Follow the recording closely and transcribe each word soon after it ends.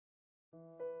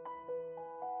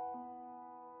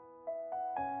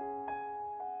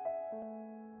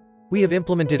We have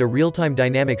implemented a real-time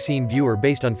dynamic scene viewer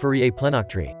based on Fourier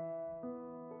PlenOctree.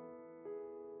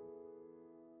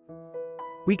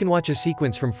 We can watch a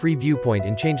sequence from free viewpoint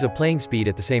and change the playing speed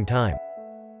at the same time.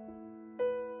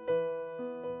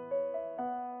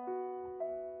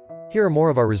 Here are more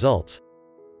of our results.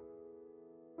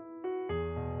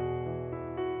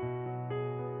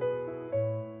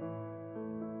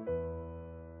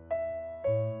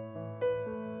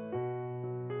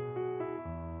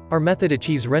 Our method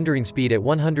achieves rendering speed at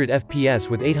 100 fps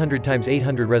with 800 x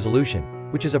 800 resolution,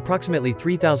 which is approximately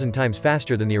 3000 times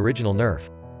faster than the original NeRF.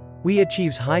 We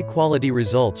achieves high-quality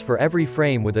results for every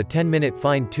frame with a 10-minute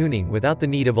fine-tuning without the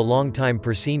need of a long time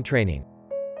per scene training.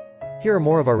 Here are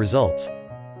more of our results.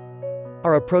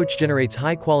 Our approach generates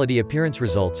high-quality appearance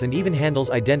results and even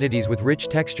handles identities with rich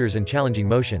textures and challenging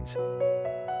motions.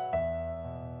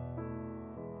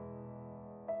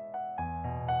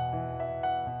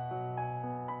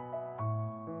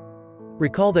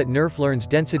 Recall that NeRF learns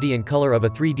density and color of a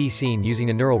 3D scene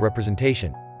using a neural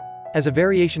representation. As a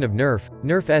variation of NeRF,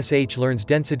 NeRF-SH learns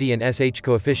density and SH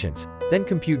coefficients, then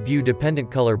compute view-dependent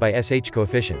color by SH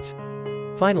coefficients.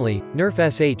 Finally,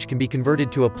 NeRF-SH can be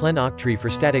converted to a PlenOctree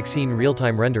for static scene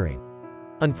real-time rendering.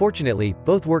 Unfortunately,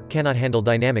 both work cannot handle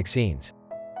dynamic scenes.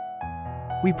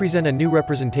 We present a new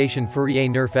representation Fourier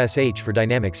NeRF-SH for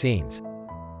dynamic scenes.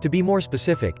 To be more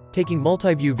specific, taking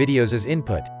multi-view videos as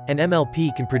input, an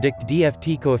MLP can predict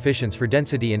DFT coefficients for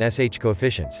density and SH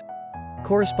coefficients.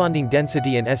 Corresponding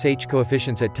density and SH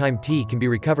coefficients at time t can be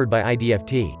recovered by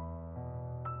IDFT.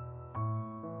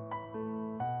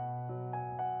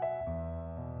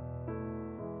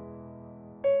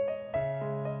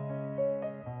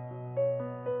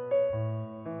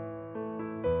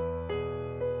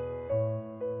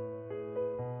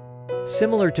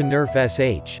 Similar to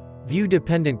NeRF-SH,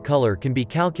 view-dependent color can be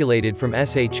calculated from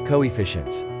SH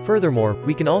coefficients. Furthermore,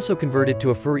 we can also convert it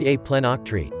to a Fourier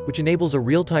PlenOctree, which enables a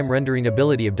real-time rendering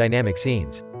ability of dynamic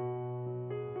scenes.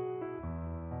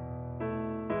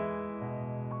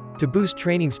 To boost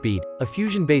training speed, a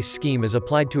fusion-based scheme is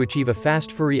applied to achieve a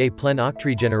fast Fourier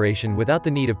PlenOctree generation without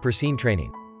the need of per-scene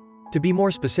training. To be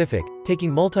more specific,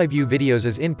 taking multi-view videos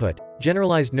as input,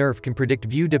 generalized NeRF can predict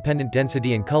view-dependent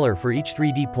density and color for each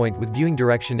 3D point with viewing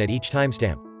direction at each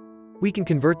timestamp. We can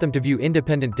convert them to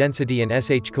view-independent density and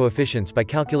SH coefficients by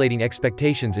calculating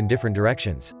expectations in different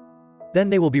directions. Then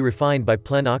they will be refined by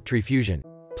PlenOctree fusion.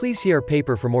 Please see our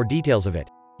paper for more details of it.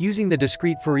 Using the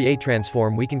discrete Fourier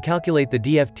transform, we can calculate the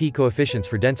DFT coefficients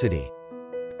for density.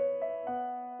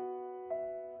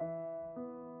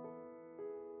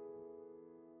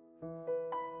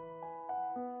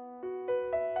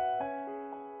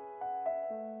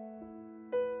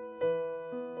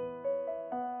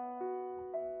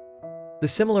 The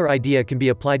similar idea can be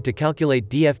applied to calculate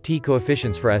DFT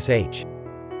coefficients for SH.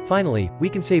 Finally, we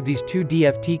can save these two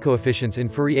DFT coefficients in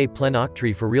Fourier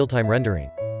PlenOctree for real-time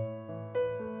rendering.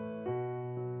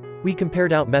 We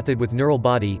compared out method with neural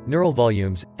body, neural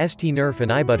volumes, ST-NeRF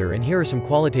and iButter, and here are some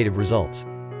qualitative results.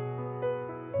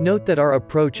 Note that our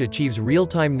approach achieves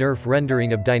real-time NeRF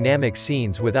rendering of dynamic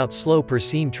scenes without slow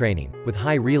per-scene training, with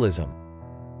high realism.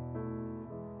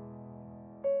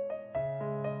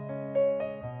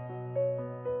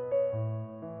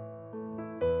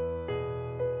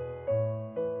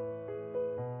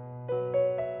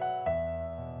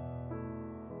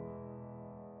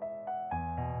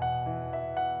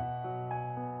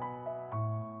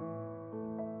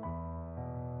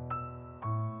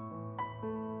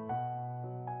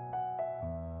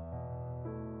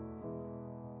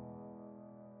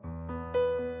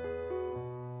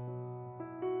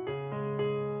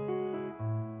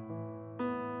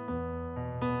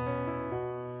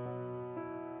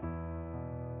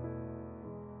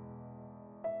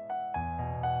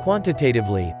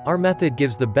 Quantitatively, our method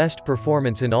gives the best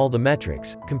performance in all the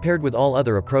metrics, compared with all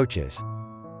other approaches.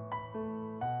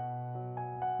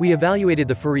 We evaluated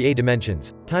the Fourier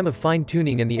dimensions, time of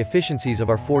fine-tuning and the efficiencies of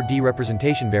our 4D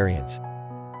representation variants.